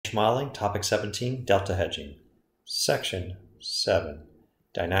Financial Modeling, Topic 17, Delta Hedging. Section 7,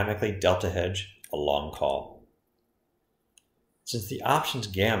 Dynamically Delta Hedge a Long Call. Since the option's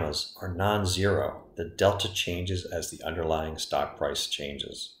gammas are non-zero, the delta changes as the underlying stock price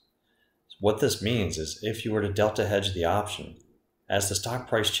changes. What this means is if you were to delta hedge the option, as the stock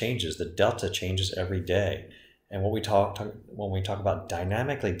price changes, the delta changes every day. And when we talk about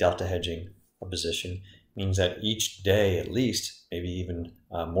dynamically delta hedging a position, means that each day at least, maybe even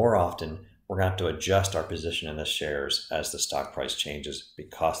more often, we're going to have to adjust our position in the shares as the stock price changes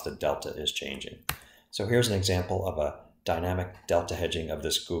because the delta is changing. So here's an example of a dynamic delta hedging of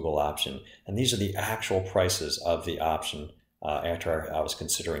this Google option. And these are the actual prices of the option after I was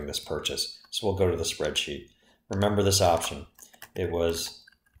considering this purchase. So we'll go to the spreadsheet. Remember this option. It was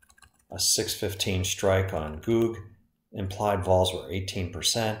a 615 strike on Goog. Implied vols were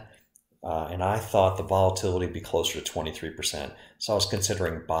 18%. And I thought the volatility would be closer to 23%. So I was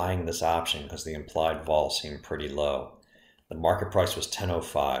considering buying this option because the implied vol seemed pretty low. The market price was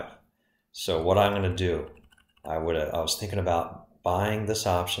 10.05. So what I'm going to do, I was thinking about buying this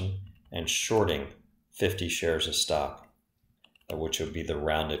option and shorting 50 shares of stock, which would be the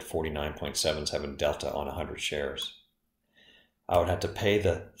rounded 49.77 delta on 100 shares. I would have to pay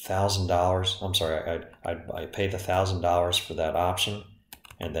the $1,000. I'm sorry, I'd pay the $1,000 for that option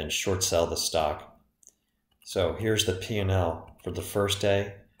and then short sell the stock. So here's the P&L for the first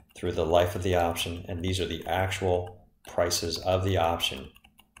day through the life of the option, and these are the actual prices of the option.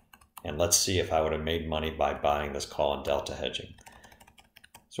 And let's see if I would have made money by buying this call and delta hedging.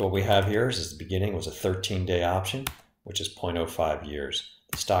 So what we have here is the beginning was a 13-day option, which is 0.05 years.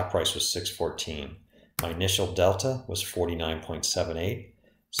 The stock price was 614. My initial delta was 49.78.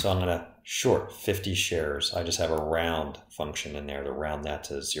 So I'm going to short 50 shares. I just have a round function in there to round that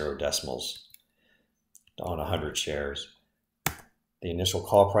to 0 decimals on 100 shares. The initial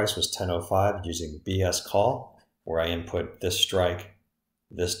call price was 10.05 using BS call, where I input this strike,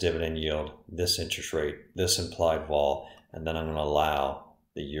 this dividend yield, this interest rate, this implied vol, and then I'm going to allow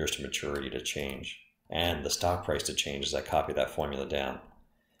the years to maturity to change and the stock price to change as I copy that formula down.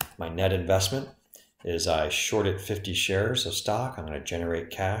 My net investment is I shorted 50 shares of stock. I'm going to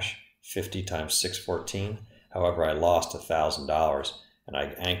generate cash, 50 times 614. However, I lost $1,000 and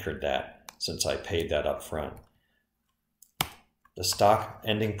I anchored that since I paid that up front. The stock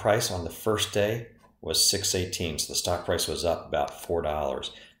ending price on the first day was 618, so the stock price was up about $4.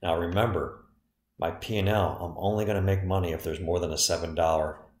 Now remember, my P&L, I'm only going to make money if there's more than a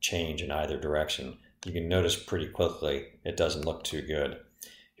 $7 change in either direction. You can notice pretty quickly it doesn't look too good.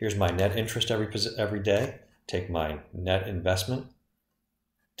 Here's my net interest every day. Take my net investment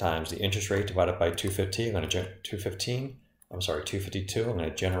times the interest rate divided by 250. I'm going to 252. I'm going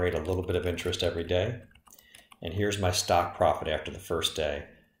to generate a little bit of interest every day. And here's my stock profit after the first day.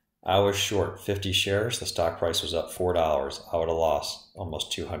 I was short 50 shares. The stock price was up $4. I would have lost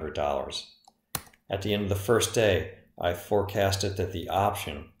almost $200. At the end of the first day, I forecasted that the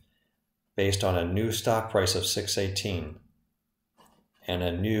option, based on a new stock price of 618 and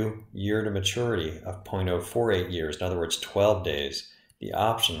a new year to maturity of 0.048 years, in other words, 12 days, the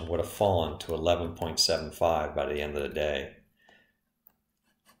option would have fallen to 11.75 by the end of the day.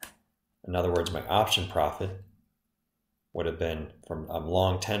 In other words, my option profit would have been from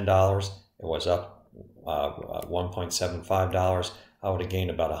long $10, it was up $1.75, I would have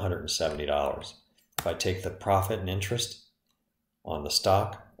gained about $170. If I take the profit and interest on the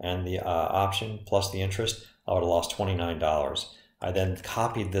stock and the option plus the interest, I would have lost $29. I then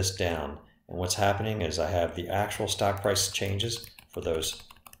copied this down, and what's happening is I have the actual stock price changes for those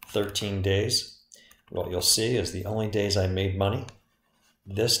 13 days. What you'll see is the only days I made money.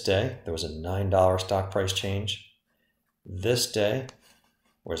 This day, there was a $9 stock price change. This day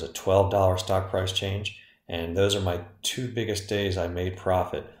was a $12 stock price change, and those are my two biggest days I made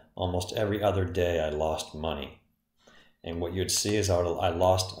profit. Almost every other day I lost money. And what you'd see is I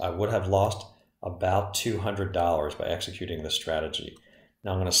would have lost about $200 by executing this strategy.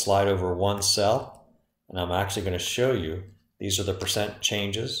 Now I'm going to slide over one cell, and I'm actually going to show you these are the percent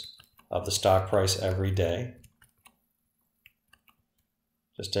changes of the stock price every day.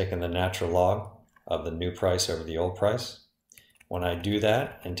 Just taking the natural log of the new price over the old price. When I do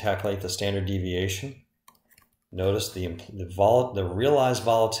that and calculate the standard deviation, notice the realized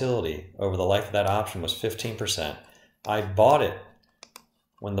volatility over the life of that option was 15%. I bought it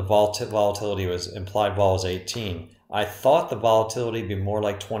when the volatility was, implied vol was 18. I thought the volatility would be more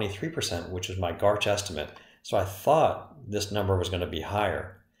like 23%, which is my Garch estimate. So I thought this number was going to be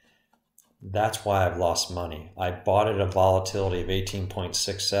higher. That's why I've lost money. I bought it at a volatility of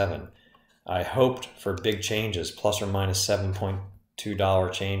 18.67. I hoped for big changes, plus or minus 7.2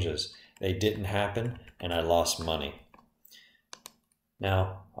 $2 changes. They didn't happen, and I lost money.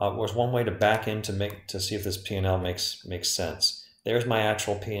 Now, there's one way to back in to see if this P&L makes sense. There's my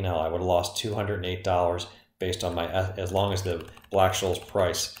actual P&L. I would have lost $208 based on as long as the Black-Scholes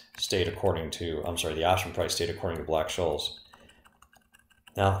price stayed according to, the option price stayed according to Black-Scholes.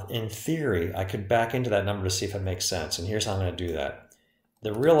 Now, in theory, I could back into that number to see if it makes sense, and here's how I'm going to do that.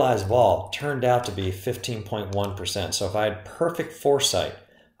 The realized vol turned out to be 15.1%, so if I had perfect foresight,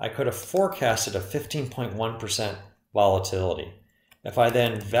 I could have forecasted a 15.1% volatility. If I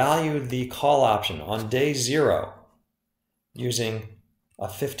then valued the call option on day 0 using a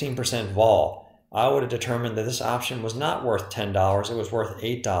 15% vol, I would have determined that this option was not worth $10, it was worth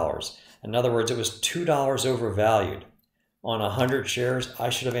 $8. In other words, it was $2 overvalued. On 100 shares, I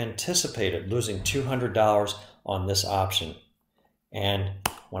should have anticipated losing $200 on this option. And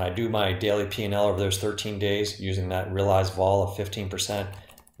when I do my daily P&L over those 13 days using that realized vol of 15%,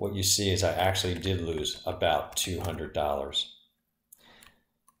 what you see is I actually did lose about $200.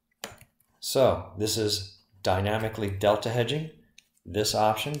 So this is dynamically delta hedging. This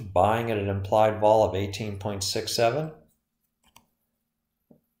option, buying at an implied vol of 18.67.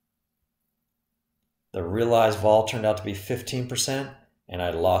 The realized vol turned out to be 15%, and I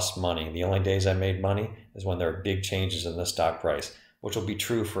lost money. The only days I made money is when there are big changes in the stock price, which will be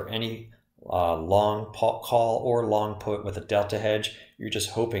true for any long call or long put with a delta hedge. You're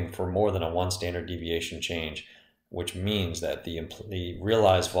just hoping for more than a 1 standard deviation change, which means that the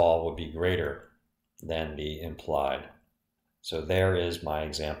realized vol would be greater than the implied. So there is my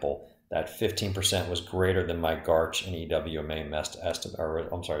example. That 15% was greater than my GARCH and EWMA estimate, or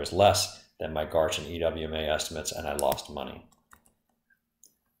it was less than my GARCH and EWMA estimates, and I lost money.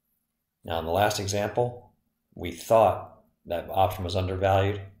 Now in the last example, we thought that option was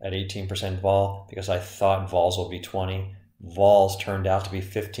undervalued at 18% vol because I thought vols will be 20. Vols turned out to be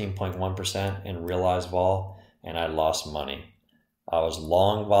 15.1% in realized vol, and I lost money. I was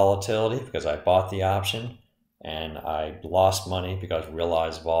long volatility because I bought the option, and I lost money because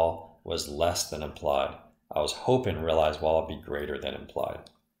realized vol was less than implied. I was hoping realized vol would be greater than implied.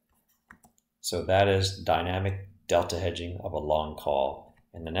 So that is dynamic delta hedging of a long call.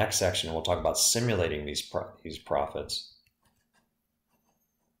 In the next section, we'll talk about simulating these profits.